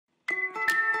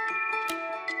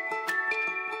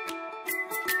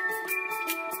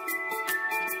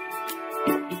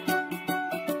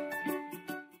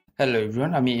Hello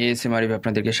everyone, আমি ASM Arif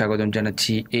আপনাদেরকে স্বাগতম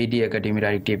জানাচ্ছি এডি একাডেমির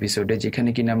আরেকটি এপিসোডে, যেখানে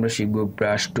কিনা আমরা শিখব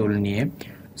ব্রাশ টুল নিয়ে।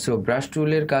 সো ব্রাশ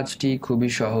টুলের কাজটি খুবই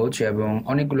সহজ এবং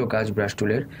অনেকগুলো কাজ ব্রাশ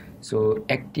টুলের। সো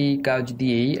একটি কাজ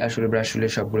দিয়েই আসলে ব্রাশ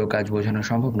টুলের সবগুলো কাজ বোঝানো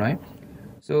সম্ভব নয়।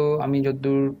 সো আমি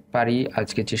যতদূর পারি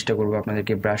আজকে চেষ্টা করব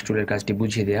আপনাদেরকে ব্রাশ টুলের কাজটি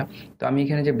বুঝিয়ে দেওয়া। তো আমি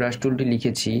এখানে যে ব্রাশ টুলটি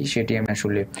লিখেছি সেটি আমি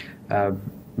আসলে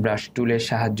ব্রাশ টুলের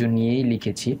সাহায্য নিয়েই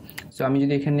লিখেছি। সো আমি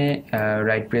যদি এখানে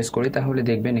রাইট প্রেস করি তাহলে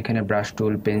দেখবেন এখানে brush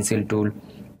tool, pencil tool,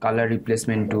 colour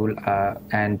replacement tool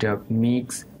and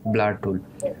mix blur tool.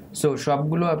 So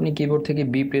সবগুলো আপনি কিবোর্ড থেকে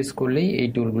বি প্রেস করলেই এই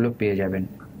টুলগুলো পেয়ে যাবেন।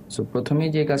 সো প্রথমেই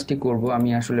যে কাজটি করব, আমি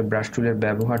আসলে ব্রাশ টুলের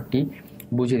ব্যবহারটি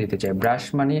বুঝিয়ে দিতে চাই। ব্রাশ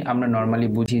মানে আমরা নর্মালি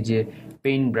বুঝি যে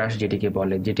পেইন্ট ব্রাশ যেটিকে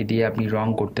বলে, যেটি দিয়ে আপনি রং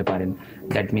করতে পারেন।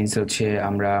 দ্যাট মিনস হচ্ছে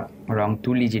আমরা রং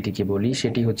তুলি যেটিকে বলি,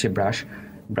 সেটি হচ্ছে ব্রাশ।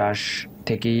 ব্রাশ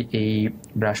থেকেই এই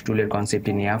ব্রাশ টুলের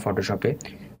কনসেপ্টটি নেওয়া ফটোশপে।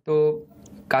 তো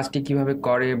কাজটি কিভাবে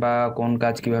করে বা কোন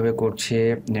কাজ কিভাবে করছে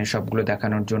সবগুলো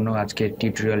দেখানোর জন্য আজকের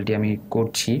টিউটোরিয়ালটি আমি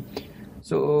করছি।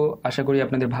 সো আশা করি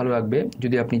আপনাদের ভালো লাগবে।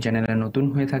 যদি আপনি চ্যানেলে নতুন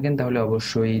হয়ে থাকেন তাহলে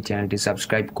অবশ্যই চ্যানেলটি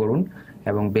সাবস্ক্রাইব করুন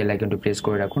এবং বেল আইকনটি প্রেস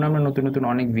করে রাখুন। আমরা নতুন নতুন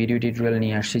অনেক ভিডিও টিউটোরিয়াল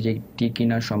নিয়ে আসছি, যেটি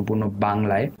কিনা সম্পূর্ণ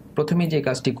বাংলায়। প্রথমে যে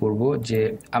কাজটি করব, যে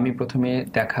আমি প্রথমে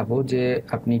দেখাবো যে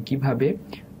আপনি কিভাবে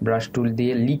ব্রাশ টুল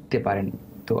দিয়ে লিখতে পারেন।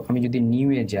 তো আমি যদি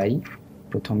নিউয়ে যাই,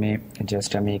 প্রথমে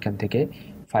জাস্ট আমি এখান থেকে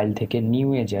ফাইল থেকে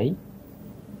নিউয়ে যাই।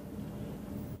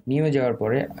 নিউয়ে যাওয়ার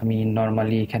পরে আমি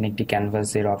নর্মালি এখানে একটি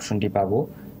ক্যানভাসের অপশনটি পাবো।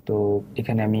 তো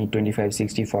এখানে আমি 25,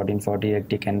 60, 14, 40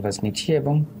 একটি ক্যানভাস নিচ্ছি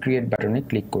এবং ক্রিয়েট বাটনে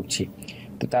ক্লিক করছি।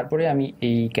 তো তারপরে আমি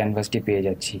এই ক্যানভাসটি পেয়ে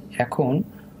যাচ্ছি। এখন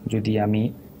যদি আমি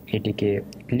এটিকে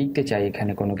লিখতে চাই,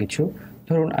 এখানে কোনো কিছু,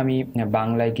 ধরুন আমি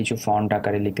বাংলায় কিছু ফন্ট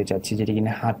আকারে লিখতে চাচ্ছি, যেটি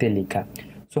কিনা হাতে লেখা।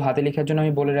 সো হাতে লেখার জন্য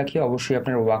আমি বলে রাখি, অবশ্যই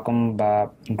আপনার ওয়াকম বা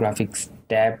গ্রাফিক্স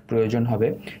ট্যাব প্রয়োজন হবে।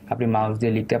 আপনি মাউস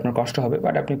দিয়ে লিখতে আপনার কষ্ট হবে,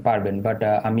 বাট আপনি পারবেন। বাট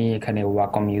আমি এখানে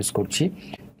ওয়াকম ইউজ করছি।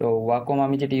 তো ওয়াকম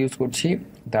আমি যেটি ইউজ করছি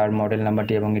তার মডেল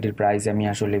নাম্বারটি এবং এটির প্রাইস আমি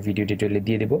আসলে ভিডিও টিউটোরিয়ালে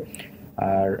দিয়ে দেবো।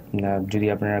 আর যদি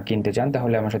আপনারা কিনতে চান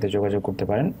তাহলে আমার সাথে যোগাযোগ করতে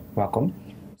পারেন, ওয়াকম।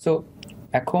 সো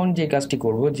এখন যে কাজটি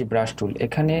করব, যে ব্রাশ টুল,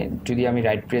 এখানে যদি আমি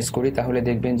রাইট প্রেস করি তাহলে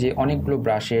দেখবেন যে অনেকগুলো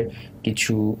ব্রাশের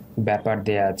কিছু ব্যাপার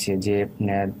দেয়া আছে, যে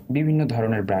বিভিন্ন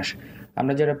ধরনের ব্রাশ।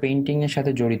 আমরা যারা পেইন্টিংয়ের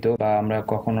সাথে জড়িত বা আমরা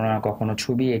কখনো না কখনো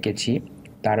ছবি এঁকেছি,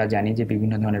 তারা জানি যে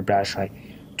বিভিন্ন ধরনের ব্রাশ হয়,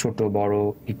 ছোট বড়,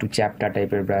 একটু চ্যাপ্টা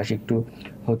টাইপের ব্রাশ, একটু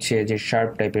হচ্ছে যে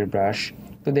শার্প টাইপের ব্রাশ।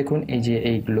 তো দেখুন এই যে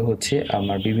এইগুলো হচ্ছে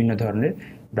আমার বিভিন্ন ধরনের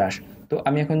ব্রাশ। তো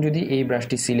আমি এখন যদি এই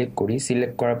ব্রাশটি সিলেক্ট করি,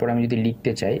 সিলেক্ট করার পর আমি যদি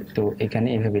লিখতে চাই তো এখানে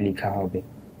এভাবে লেখা হবে।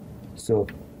 সো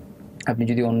আপনি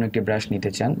যদি অন্য একটি ব্রাশ নিতে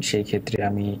চান, সেই ক্ষেত্রে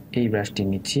আমি এই ব্রাশটি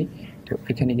নিচ্ছি। তো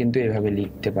এখানে কিন্তু এভাবে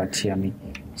লিখতে পারছি আমি।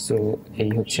 সো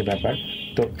এই হচ্ছে ব্যাপার।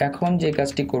 তো এখন যে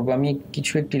কাজটি করব, আমি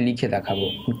কিছু একটি লিখে দেখাবো।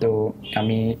 তো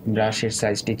আমি ব্রাশের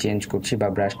সাইজটি চেঞ্জ করছি বা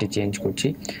ব্রাশটি চেঞ্জ করছি।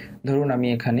 ধরুন আমি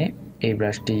এখানে এই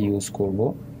ব্রাশটি ইউজ করব।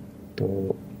 তো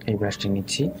এই ব্রাশটি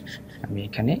নিচ্ছি, আমি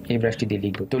এখানে এই ব্রাশটি দিয়ে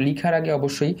লিখব। তো লিখার আগে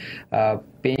অবশ্যই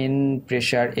পেন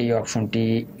প্রেশার এই অপশনটি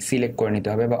সিলেক্ট করে নিতে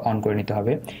হবে বা অন করে নিতে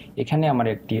হবে। এখানে আমার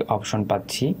একটি অপশন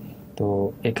পাচ্ছি। তো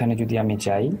এখানে যদি আমি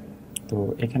যাই, তো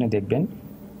এখানে দেখবেন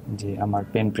যে আমার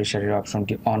পেন প্রেশারের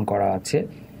অপশনটি অন করা আছে।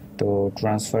 তো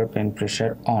ট্রান্সফার পেন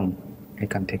প্রেশার অন,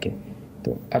 এখান থেকে।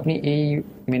 তো আপনি এই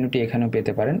মেনুটি এখানেও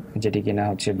পেতে পারেন, যেটি কিনা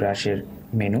হচ্ছে ব্রাশের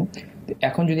মেনু।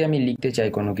 এখন যদি আমি লিখতে চাই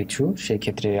কোনো কিছু, সেই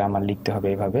ক্ষেত্রে আমার লিখতে হবে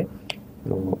এভাবে।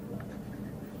 তো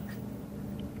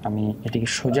আমি এটিকে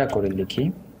সোজা করে লিখি।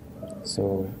 সো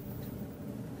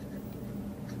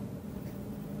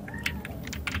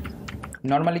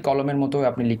নর্মালি কলমের মতো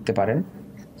আপনি লিখতে পারেন।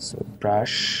 সো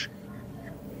ব্রাশ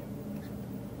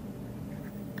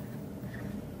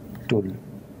টুল,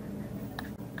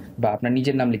 বা আপনার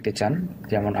নিজের নাম লিখতে চান,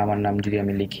 যেমন আমার নাম যদি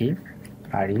আমি লিখি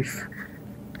আরিফ,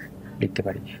 লিখতে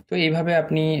পারি। তো এইভাবে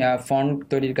আপনি ফন্ট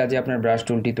তৈরির কাজে আপনার ব্রাশ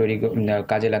টুলটি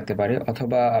কাজে লাগতে পারে।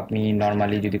 অথবা আপনি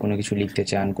নর্মালি যদি কোনো কিছু লিখতে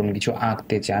চান, কোনো কিছু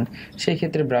আঁকতে চান, সেই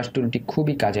ক্ষেত্রে ব্রাশ টুলটি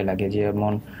খুবই কাজে লাগে।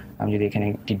 যেমন আমি যদি এখানে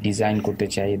একটি ডিজাইন করতে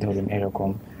চাই, ধরুন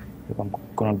এরকম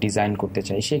কোনো ডিজাইন করতে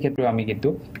চাই, সেই ক্ষেত্রেও আমি কিন্তু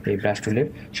এই ব্রাশ টুলের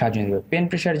সাহায্য নিতে পারি। পেন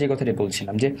প্রেশার যে কথাটি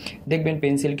বলছিলাম, যে দেখবেন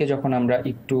পেন্সিলকে যখন আমরা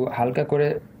একটু হালকা করে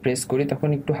প্রেস করি তখন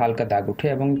একটু হালকা দাগ ওঠে,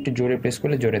 এবং একটু জোরে প্রেস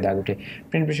করলে জোরে দাগ ওঠে।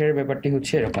 পেন প্রেশারের ব্যাপারটি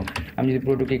হচ্ছে এরকম। আমি যদি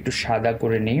পুরোটুকু একটু সাদা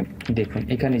করে নিই, দেখুন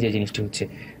এখানে যে জিনিসটি হচ্ছে,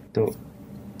 তো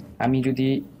আমি যদি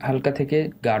হালকা থেকে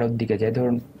গাঢ়র দিকে যাই,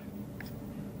 ধরুন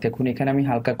দেখুন এখানে আমি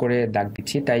হালকা করে দাগ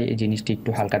দিচ্ছি, তাই এই জিনিসটি একটু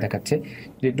হালকা দেখাচ্ছে।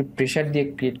 যদি একটু প্রেশার দিয়ে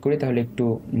ক্রিয়েট করি তাহলে একটু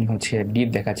হচ্ছে ডিপ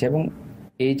দেখাচ্ছে, এবং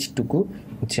এইচটুকু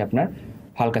হচ্ছে আপনার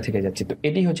হালকা থেকে যাচ্ছে। তো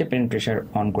এটি হচ্ছে পেন প্রেশার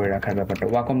অন করে রাখার ব্যাপারটা।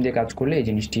 ওয়াকম দিয়ে কাজ করলে এই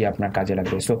জিনিসটি আপনার কাজে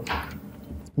লাগবে। সো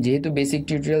যেহেতু বেসিক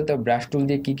টিউটোরিয়াল, তো ব্রাশ টুল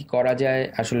দিয়ে কী কী করা যায়,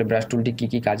 আসলে ব্রাশ টুলটি কী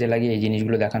কী কাজে লাগে এই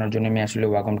জিনিসগুলো দেখানোর জন্য আমি আসলে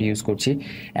ওয়াকমটি ইউজ করছি।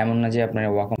 এমন না যে আপনার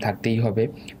ওয়াকম থাকতেই হবে,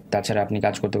 তাছাড়া আপনি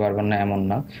কাজ করতে পারবেন না, এমন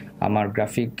না। আমার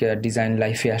গ্রাফিক ডিজাইন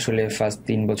লাইফে আসলে ফার্স্ট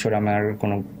 3 বছর আমার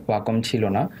কোনো ওয়াকম ছিল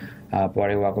না,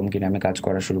 পরে ওয়াকম কিনে আমি কাজ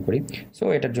করা শুরু করি। সো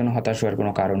এটার জন্য হতাশ হওয়ার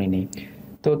কোনো কারণই নেই।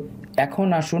 তো এখন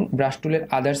আসুন ব্রাশ টুলের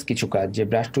আদার্স কিছু কাজ, যে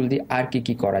ব্রাশ টুল দিয়ে আর কি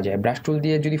কি করা যায়। ব্রাশ টুল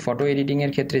দিয়ে যদি ফটো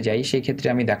এডিটিংয়ের ক্ষেত্রে যাই, সেই ক্ষেত্রে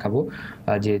আমি দেখাবো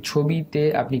যে ছবিতে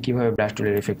আপনি কিভাবে ব্রাশ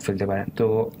টুলের এফেক্ট ফেলতে পারেন। তো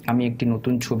আমি একটি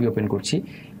নতুন ছবি ওপেন করছি,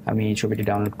 আমি এই ছবিটি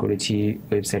ডাউনলোড করেছি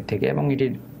ওয়েবসাইট থেকে, এবং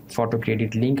এটির ফটো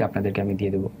ক্রেডিট লিঙ্ক আপনাদেরকে আমি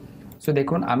দিয়ে দেবো। সো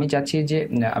দেখুন, আমি চাচ্ছি যে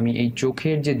আমি এই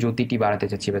চোখের যে জ্যোতিটি বাড়াতে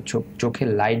চাচ্ছি বা চোখের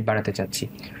লাইট বাড়াতে চাচ্ছি,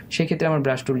 সেক্ষেত্রে আমার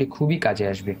ব্রাশ টুলটি খুবই কাজে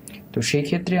আসবে। তো সেই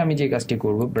ক্ষেত্রে আমি যে কাজটি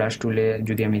করব, ব্রাশ টুলে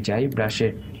যদি আমি যাই,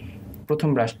 ব্রাশের প্রথম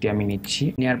ব্রাশটি আমি নিচ্ছি,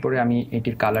 নেওয়ার পরে আমি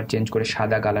এটির কালার চেঞ্জ করে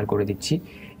সাদা কালার করে দিচ্ছি,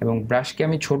 এবং ব্রাশকে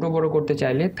আমি ছোট বড় করতে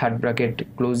চাইলে থার্ড ব্র্যাকেট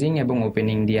ক্লোজিং এবং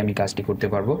ওপেনিং দিয়ে আমি কাজটি করতে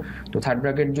পারবো। তো থার্ড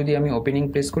ব্র্যাকেট যদি আমি ওপেনিং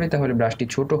প্রেস করি তাহলে ব্রাশটি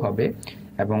ছোট হবে,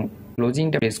 এবং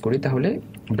ক্লোজিংটা প্রেস করি তাহলে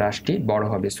ব্রাশটি বড়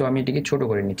হবে। সো আমি এটিকে ছোট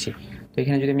করে নিচ্ছি। তো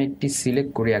এখানে যদি আমি একটি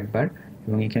সিলেক্ট করি একবার,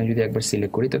 এবং এখানে যদি একবার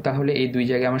সিলেক্ট করি, তো তাহলে এই দুই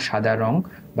জায়গায় আমার সাদা রং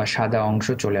বা সাদা অংশ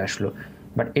চলে আসলো।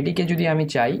 বাট এটিকে যদি আমি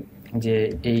চাই যে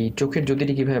এই চোখের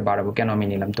জ্যোতিটি কীভাবে বাড়াবো, কেন আমি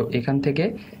নিলাম, তো এখান থেকে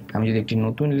আমি যদি একটি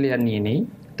নতুন লেয়ার নিয়ে নেই,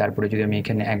 তারপরে যদি আমি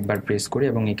এখানে একবার প্রেস করি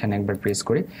এবং এখানে একবার প্রেস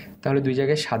করি, তাহলে দুই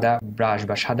জায়গায় সাদা ব্রাশ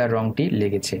বা সাদা রংটি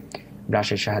লেগেছে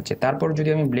ব্রাশের সাহায্যে। তারপর যদি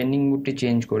আমি ব্লেন্ডিং মোডটি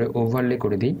চেঞ্জ করে ওভারলে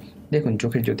করে দিই, দেখুন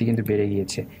চোখের জ্যোতি কিন্তু বেড়ে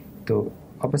গিয়েছে। তো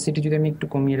অপাসিটি যদি আমি একটু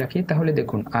কমিয়ে রাখি, তাহলে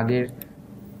দেখুন আগের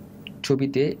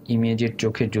ছবিতে ইমেজের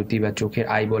চোখের জ্যোতি বা চোখের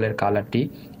আইবলের কালারটি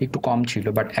একটু কম ছিল,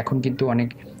 বাট এখন কিন্তু অনেক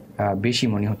বেশি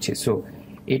মনে হচ্ছে। সো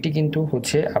এটি কিন্তু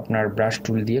হচ্ছে আপনার ব্রাশ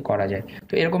টুল দিয়ে করা যায়।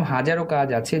 তো এরকম হাজারো কাজ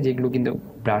আছে যেগুলো কিন্তু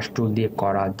ব্রাশ টুল দিয়ে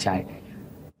করা যায়।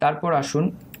 তারপর আসুন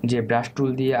যে ব্রাশ টুল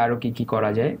দিয়ে আরও কি কি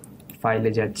করা যায়। ফাইলে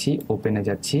যাচ্ছি, ওপেনে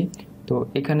যাচ্ছি। তো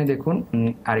এখানে দেখুন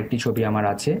আরেকটি ছবি আমার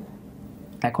আছে।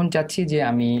 এখন চাচ্ছি যে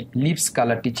আমি লিপস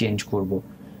কালারটি চেঞ্জ করব।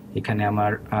 এখানে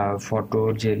আমার ফটোর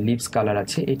যে লিপস কালার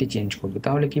আছে এটি চেঞ্জ করব।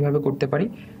 তাহলে কিভাবে করতে পারি?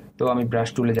 তো আমি ব্রাশ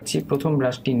টুলে যাচ্ছি, প্রথম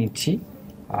ব্রাশটি নিচ্ছি,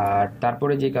 আর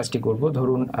তারপরে যে কাজটি করব,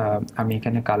 ধরুন আমি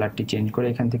এখানে কালারটি চেঞ্জ করে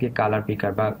এখান থেকে কালার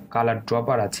পিকার বা কালার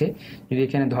ড্রপার আছে, যদি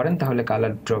এখানে ধরেন তাহলে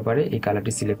কালার ড্রপারে এই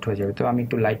কালারটি সিলেক্ট হয়ে যাবে। তো আমি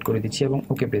একটু লাইট করে দিচ্ছি এবং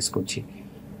ওকে প্রেস করছি।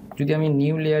 যদি আমি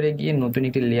নিউ লেয়ারে গিয়ে নতুন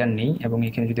একটি লেয়ার নিই এবং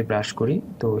এখানে যদি ব্রাশ করি,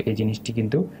 তো এই জিনিসটি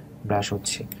কিন্তু ব্রাশ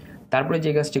হচ্ছে। তারপরে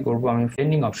যে কাজটি করব, আমি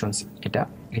ব্লেন্ডিং অপশনস,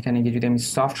 এখানে গিয়ে যদি আমি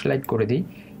সফট লাইট করে দিই,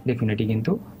 দেখুন এটি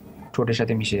কিন্তু ঠোঁটের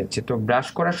সাথে মিশে যাচ্ছে। তো ব্রাশ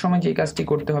করার সময় যে কাজটি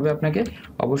করতে হবে আপনাকে,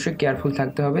 অবশ্যই কেয়ারফুল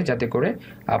থাকতে হবে যাতে করে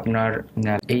আপনার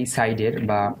এই সাইডের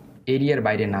বা এরিয়ার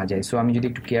বাইরে না যায়। সো আমি যদি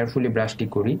একটু কেয়ারফুলি ব্রাশটি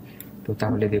করি, তো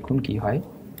তাহলে দেখুন কি হয়।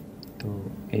 তো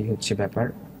এই হচ্ছে ব্যাপার।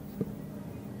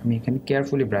 আমি এখানে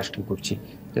কেয়ারফুলি ব্রাশটি করছি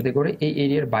যাতে করে এই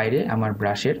এরিয়ার বাইরে আমার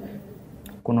ব্রাশের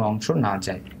কোনো অংশ না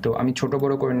যায়। তো আমি ছোট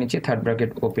বড় করে নিচ্ছি থার্ড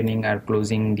ব্র্যাকেট ওপেনিং আর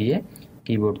ক্লোজিং দিয়ে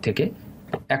কিবোর্ড থেকে।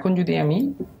 এখন যদি আমি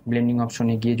ব্লেন্ডিং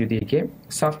অপশনে গিয়ে যদি একে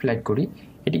সফট লাইট করি,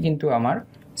 এটি কিন্তু আমার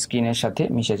স্ক্রিনের সাথে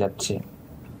মিশে যাচ্ছে।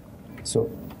 সো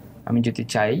আমি যদি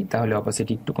চাই তাহলে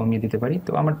অপাসিটি একটু কমিয়ে দিতে পারি।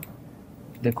 তো আমার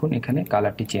দেখুন এখানে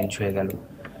কালারটি চেঞ্জ হয়ে গেল।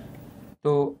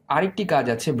 তো আরেকটি কাজ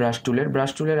আছে ব্রাশ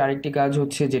টুলের আরেকটি কাজ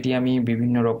হচ্ছে, যেটি আমি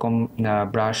বিভিন্ন রকম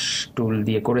ব্রাশ টুল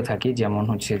দিয়ে করে থাকি, যেমন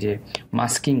হচ্ছে যে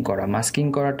মাস্কিং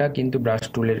করাটা কিন্তু ব্রাশ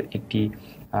টুলের একটি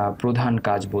প্রধান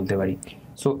কাজ বলতে পারি।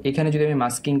 সো এখানে যদি আমি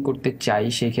মাস্কিং করতে চাই,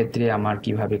 সেই ক্ষেত্রে আমার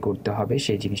কিভাবে করতে হবে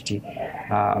সেই জিনিসটি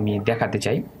আমি দেখাতে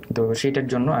চাই। তো সেটার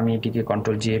জন্য আমি এটিকে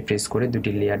কন্ট্রোল জি প্রেস করে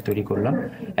দুটি লেয়ার তৈরি করলাম।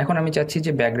 এখন আমি চাচ্ছি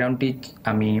যে ব্যাকগ্রাউন্ডটি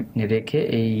আমি রেখে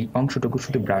এই অংশটুকু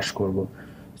শুধু ব্রাশ করব।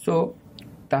 সো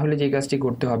তাহলে যে কাজটি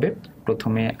করতে হবে,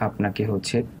 প্রথমে আপনাকে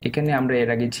হচ্ছে, এখানে আমরা এর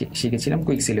আগে শিখেছিলাম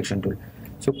quick selection tool.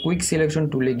 So quick selection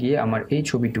টুলে গিয়ে আমার এই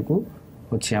ছবিটুকু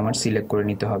হচ্ছে আমার সিলেক্ট করে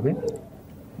নিতে হবে।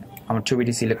 আমার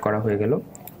ছবিটি সিলেক্ট করা হয়ে গেল।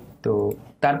 তো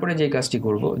তারপরে যে কাজটি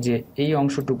করব, যে এই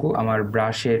অংশটুকু আমার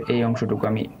ব্রাশের এই অংশটুকু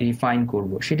আমি রিফাইন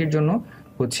করব, সেটির জন্য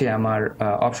হচ্ছে আমার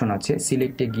অপশন আছে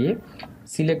সিলেক্টে গিয়ে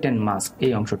সিলেক্ট অ্যান্ড মাস্ক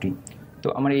এই অংশটি। তো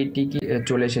আমার এইটি কি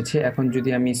চলে এসেছে। এখন যদি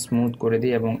আমি স্মুথ করে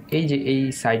দিই এবং এই যে এই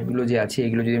সাইডগুলো যে আছে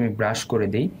এগুলো যদি আমি ব্রাশ করে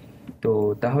দিই, তো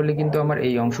তাহলে কিন্তু আমার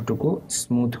এই অংশটুকু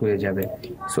স্মুথ হয়ে যাবে।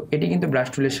 সো এটি কিন্তু ব্রাশ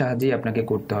টুলের সাহায্যেই আপনাকে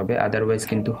করতে হবে, আদারওয়াইজ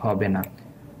কিন্তু হবে না।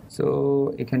 সো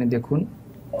এখানে দেখুন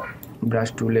ব্রাশ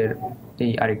টুলের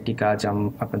এই আরেকটি কাজ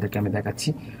আপনাদেরকে আমি দেখাচ্ছি।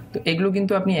 তো এগুলো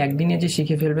কিন্তু আপনি একদিনে যে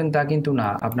শিখে ফেলবেন তা কিন্তু না,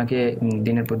 আপনাকে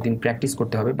দিনের পর দিন প্র্যাকটিস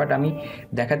করতে হবে। বাট আমি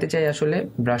দেখাতে চাই আসলে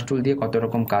ব্রাশ টুল দিয়ে কত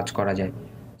রকম কাজ করা যায়।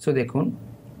 সো দেখুন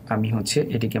আমি হচ্ছে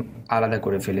এটিকে আলাদা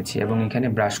করে ফেলেছি এবং এখানে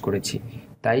ব্রাশ করেছি,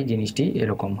 তাই জিনিসটি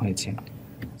এরকম হয়েছে।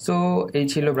 সো এই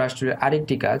ছিল ব্রাশ টুলের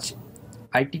আরেকটি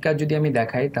কাজ যদি আমি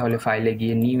দেখাই, তাহলে ফাইলে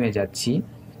গিয়ে নিউয়ে যাচ্ছি,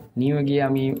 নিয়ে গিয়ে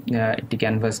আমি একটি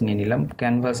ক্যানভাস নিয়ে নিলাম।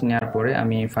 ক্যানভাস নেওয়ার পরে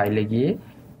আমি ফাইলে গিয়ে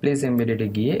প্লেস এমবেডেডে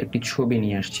গিয়ে একটি ছবি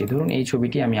নিয়ে আসছি। ধরুন এই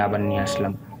ছবিটি আমি আবার নিয়ে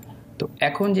আসলাম। তো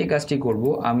এখন যে কাজটি করব,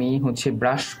 আমি হচ্ছে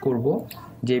ব্রাশ করব।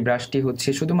 যে ব্রাশটি হচ্ছে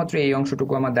শুধুমাত্র এই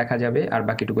অংশটুকু আমার দেখা যাবে আর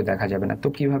বাকিটুকু দেখা যাবে না। তো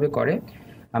কিভাবে করে,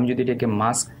 আমি যদি এটাকে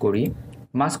মাস্ক করি,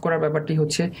 মাস্ক করার ব্যাপারটি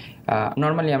হচ্ছে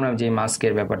নর্মালি আমরা যে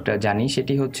মাস্কের ব্যাপারটা জানি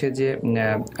সেটি হচ্ছে যে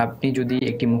আপনি যদি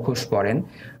একটি মুখোশ পরেন,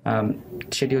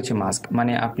 সেটি হচ্ছে মাস্ক,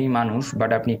 মানে আপনি মানুষ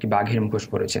বাট আপনি একটি বাঘের মুখোশ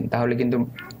পরেছেন, তাহলে কিন্তু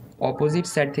অপোজিট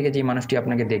সাইড থেকে যে মানুষটি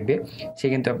আপনাকে দেখবে সে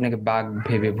কিন্তু আপনাকে বাঘ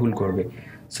ভেবে ভুল করবে।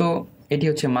 সো এটি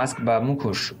হচ্ছে মাস্ক বা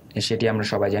মুখোশ, সেটি আমরা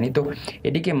সবাই জানি। তো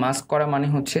এটিকে মাস্ক করা মানে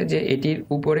হচ্ছে যে এটির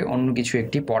উপরে অন্য কিছু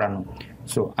একটি পরানো।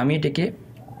 সো আমি এটিকে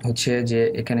হচ্ছে যে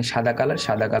এখানে সাদা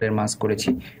কালারের মাস্ক করেছি,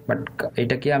 বাট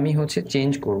এটাকে আমি হচ্ছে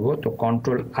চেঞ্জ করব। তো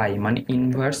কন্ট্রোল আই মানে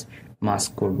ইনভার্স মাস্ক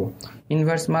করব।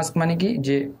 ইনভার্স মাস্ক মানে কি,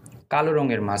 যে কালো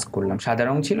রঙের মাস্ক করলাম, সাদা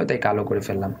রং ছিল তাই কালো করে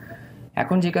ফেললাম।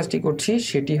 এখন যে কাজটি করছি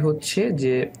সেটি হচ্ছে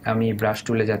যে আমি ব্রাশ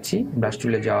টুলে যাচ্ছি। ব্রাশ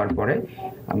টুলে যাওয়ার পরে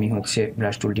আমি হচ্ছে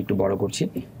ব্রাশ টুলটি একটু বড় করছি।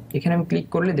 এখানে আমি ক্লিক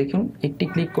করলে দেখুন, একটি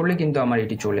ক্লিক করলে কিন্তু আমার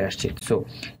এটি চলে আসছে। সো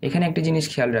এখানে একটি জিনিস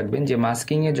খেয়াল রাখবেন যে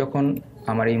মাস্কিংয়ে যখন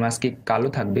আমার এই মাস্কে কালো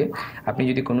থাকবে, আপনি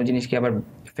যদি কোনো জিনিসকে আবার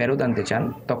ফেরত আনতে চান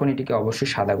তখন এটিকে অবশ্যই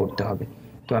সাদা করতে হবে।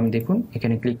 তো আমি দেখুন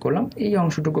এখানে ক্লিক করলাম, এই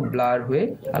অংশটুকু ব্লার হয়ে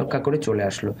হালকা করে চলে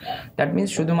আসলো। দ্যাট মিনস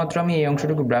শুধুমাত্র আমি এই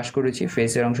অংশটুকু ব্রাশ করেছি,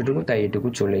 ফেসের অংশটুকু, তাই এটুকু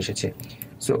চলে এসেছে।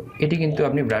 সো এটি কিন্তু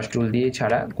আপনি ব্রাশ টুল দিয়ে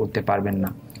ছাড়া করতে পারবেন না।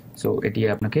 সো এটি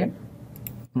আপনাকে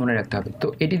মনে রাখতে হবে। তো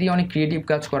এটি দিয়ে অনেক ক্রিয়েটিভ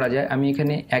কাজ করা যায়। আমি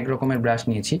এখানে এক রকমের ব্রাশ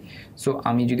নিয়েছি। সো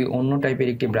আমি যদি অন্য টাইপের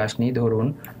একটি ব্রাশ নিই, ধরুন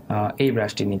এই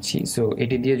ব্রাশটি নিচ্ছি। সো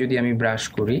এটি দিয়ে যদি আমি ব্রাশ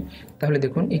করি তাহলে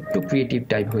দেখুন একটু ক্রিয়েটিভ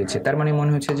টাইপ হয়েছে। তার মানে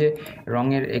মনে হচ্ছে যে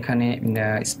রঙের এখানে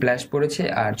স্প্ল্যাশ পড়েছে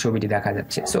আর ছবিটি দেখা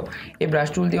যাচ্ছে। সো এই ব্রাশ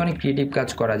টুল দিয়ে অনেক ক্রিয়েটিভ কাজ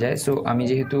করা যায়। সো আমি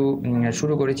যেহেতু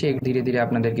শুরু করেছি, ধীরে ধীরে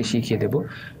আপনাদেরকে শিখিয়ে দেব।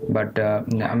 বাট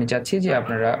আমি চাচ্ছি যে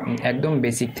আপনারা একদম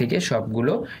বেসিক থেকে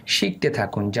সবগুলো শিখতে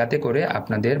থাকুন, যাতে করে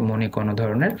আপনাদের মনে কোনো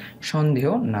ধরনের সন্দেহ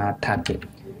না থাকে।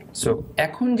 সো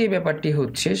এখন যে ব্যাপারটি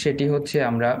হচ্ছে সেটি হচ্ছে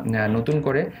আমরা নতুন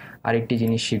করে আরেকটি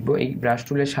জিনিস শিখব। এই ব্রাশ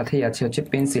টুলের সাথেই আছে হচ্ছে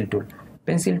পেন্সিল টুল।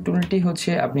 পেন্সিল টুলটি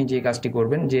হচ্ছে আপনি যে কাজটি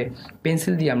করবেন, যে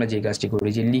পেন্সিল দিয়ে আমরা যে কাজটি করি,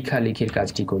 যে লেখালেখির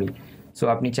কাজটি করি। সো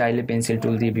আপনি চাইলে পেন্সিল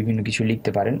টুল দিয়ে বিভিন্ন কিছু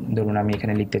লিখতে পারেন। ধরুন আমি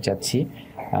এখানে লিখতে চাচ্ছি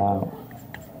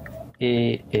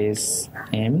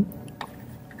ASM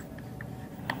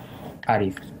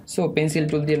আরিফ। সো পেন্সিল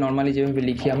টুল দিয়ে নর্মালি যেভাবে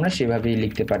লিখি আমরা সেভাবেই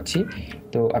লিখতে পারছি।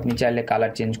 তো আপনি চাইলে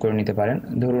কালার চেঞ্জ করে নিতে পারেন।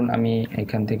 ধরুন আমি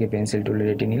এখান থেকে পেন্সিল টুলের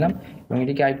এটি নিলাম এবং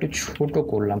এটিকে আরেকটু ছোট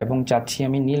করলাম এবং চাচ্ছি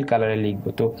আমি নীল কালারে লিখব।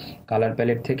 তো কালার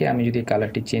প্যালেট থেকে আমি যদি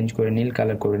কালারটি চেঞ্জ করে নীল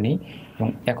কালার করে নিই এবং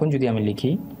এখন যদি আমি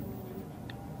লিখি,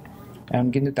 এখন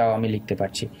কিন্তু তাও আমি লিখতে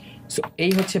পারছি। সো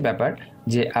এই হচ্ছে ব্যাপার,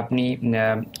 যে আপনি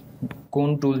কোন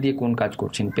টুল দিয়ে কোন কাজ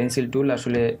করছেন। পেন্সিল টুল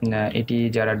আসলে এটি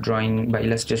যারা ড্রয়িং বা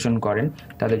ইলাস্ট্রেশন করেন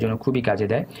তাদের জন্য খুবই কাজে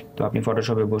দেয়। তো আপনি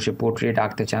ফটোশপে বসে পোর্ট্রেট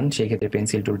আঁকতে চান, সেই ক্ষেত্রে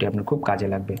পেন্সিল টুলটি আপনার খুব কাজে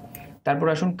লাগবে। তারপর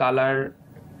আসুন কালার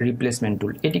রিপ্লেসমেন্ট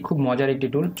টুল। এটি খুব মজার একটি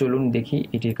টুল। চলুন দেখি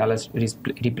এটির কালার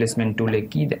রিপ্লেসমেন্ট টুলে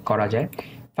কি করা যায়।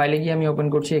 ফাইলে গিয়ে আমি ওপেন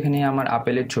করছি, এখানে আমার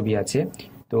আপেলের ছবি আছে।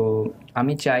 তো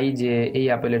আমি চাই যে এই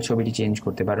আপেলের ছবিটি চেঞ্জ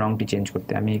করতে বা রংটি চেঞ্জ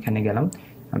করতে। আমি এখানে গেলাম,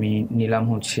 আমি নিলাম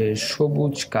হচ্ছে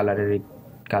সবুজ কালারের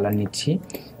কালার নিচ্ছি।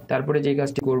 তারপরে যে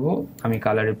কাজটি করব, আমি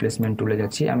কালার রিপ্লেসমেন্ট টুলে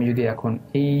যাচ্ছি। আমি যদি এখন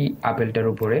এই আপেলটার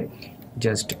উপরে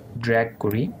জাস্ট ড্র্যাগ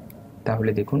করি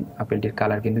তাহলে দেখুন আপেলটির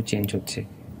কালার কিন্তু চেঞ্জ হচ্ছে।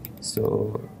 সো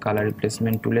কালার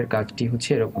রিপ্লেসমেন্ট টুলের কাজটি হচ্ছে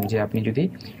এরকম, যে আপনি যদি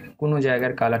কোনো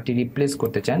জায়গার কালারটি রিপ্লেস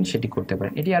করতে চান সেটি করতে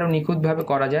পারেন। এটি আরও নিখুঁতভাবে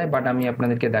করা যায়, বাট আমি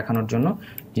আপনাদেরকে দেখানোর জন্য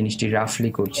জিনিসটি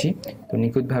রাফলি করছি। তো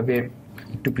নিখুঁতভাবে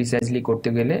একটু প্রিসাইজলি করতে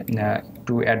গেলে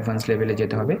একটু অ্যাডভান্স লেভেলে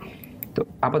যেতে হবে। তো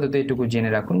আপাতত এটুকু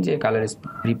জেনে রাখুন যে কালার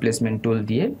রিপ্লেসমেন্ট টুল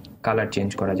দিয়ে কালার চেঞ্জ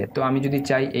করা যায়। তো আমি যদি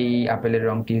চাই এই আপেলের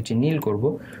রংটি হচ্ছে নীল করব,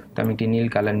 তো আমি একটি নীল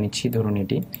কালার নিচ্ছি, ধরুন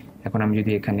এটি। এখন আমি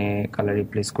যদি এখানে কালার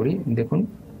রিপ্লেস করি, দেখুন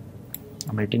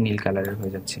আমার এটি নীল কালারের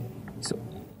হয়ে যাচ্ছে। সো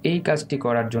এই কাজটি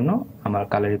করার জন্য আমার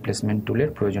কালার রিপ্লেসমেন্ট টুলের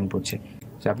প্রয়োজন পড়ছে।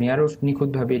 সো আপনি আরও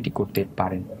নিখুঁতভাবে এটি করতে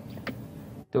পারেন।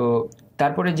 তো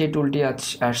তারপরে যে টুলটি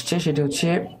আসছে সেটি হচ্ছে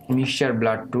মিক্সচার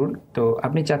ব্লাড টুল। তো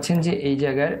আপনি চাচ্ছেন যে এই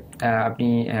জায়গায় আপনি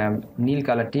নীল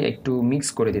কালারটি একটু মিক্স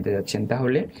করে দিতে যাচ্ছেন,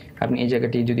 তাহলে আপনি এই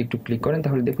জায়গাটি যদি একটু ক্লিক করেন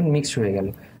তাহলে দেখুন মিক্স হয়ে গেল।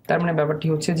 তার মানে ব্যাপারটি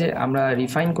হচ্ছে যে আমরা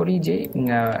রিফাইন করি যে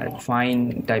ফাইন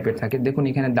টাইপের থাকে। দেখুন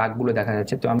এখানে দাগগুলো দেখা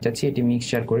যাচ্ছে, তো আমি চাচ্ছি এটি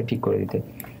মিক্সচার করে ঠিক করে দিতে।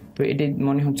 তো এটি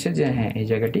মনে হচ্ছে যে হ্যাঁ, এই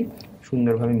জায়গাটি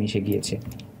সুন্দরভাবে মিশে গিয়েছে।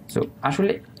 সো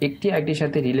আসলে একটি আইটির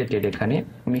সাথে রিলেটেড এখানে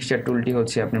মিক্সচার টুলটি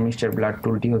হচ্ছে, আপনার মিক্সচার ব্লাড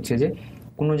টুলটি হচ্ছে যে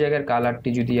কোনো জায়গার কালারটি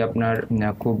যদি আপনার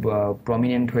খুব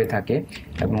প্রমিনেন্ট হয়ে থাকে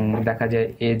এবং দেখা যায়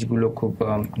এজগুলো খুব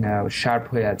শার্প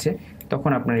হয়ে আছে,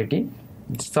 তখন আপনার এটি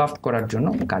সফট করার জন্য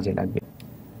কাজে লাগবে।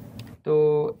 তো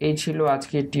এই ছিল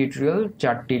আজকের টিউটোরিয়াল।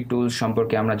 4টি টুলস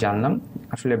সম্পর্কে আমরা জানলাম।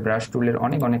 আসলে ব্রাশ টুলের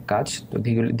অনেক অনেক কাজ, তো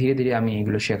ধীরে ধীরে আমি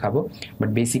এগুলো শেখাবো। বাট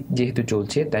বেসিক যেহেতু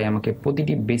চলছে, তাই আমাকে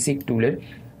প্রতিটি বেসিক টুলের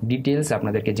ডিটেলস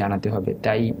আপনাদেরকে জানাতে হবে।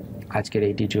 তাই আজকের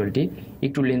এই টিউটোরিয়ালটি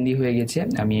একটু লেন্দি হয়ে গেছে,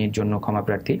 আমি এর জন্য ক্ষমা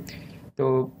প্রার্থী। তো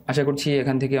আশা করছি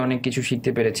এখান থেকে অনেক কিছু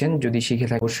শিখতে পেরেছেন। যদি শিখে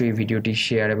থাকেন অবশ্যই ভিডিওটি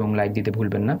শেয়ার এবং লাইক দিতে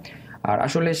ভুলবেন না। আর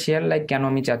আসলে শেয়ার লাইক কেন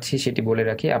আমি চাচ্ছি সেটি বলে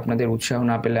রাখি, আপনাদের উৎসাহ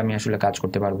না পেলে আমি আসলে কাজ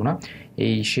করতে পারবো না।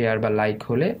 এই শেয়ার বা লাইক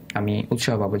হলে আমি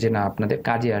উৎসাহ পাবো যে না, আপনাদের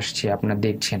কাজে আসছে, আপনারা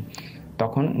দেখছেন,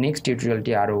 তখন নেক্সট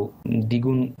টিউটোরিয়ালটি আরও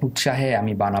দ্বিগুণ উৎসাহে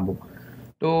আমি বানাবো।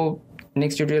 তো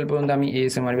নেক্সট টিউটোরিয়াল পর্যন্ত আমি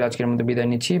ASMR আজকের মতো বিদায়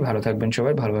নিচ্ছি। ভালো থাকবেন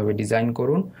সবাই, ভালোভাবে ডিজাইন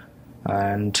করুন,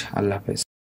 অ্যান্ড আল্লাহ হাফেজ।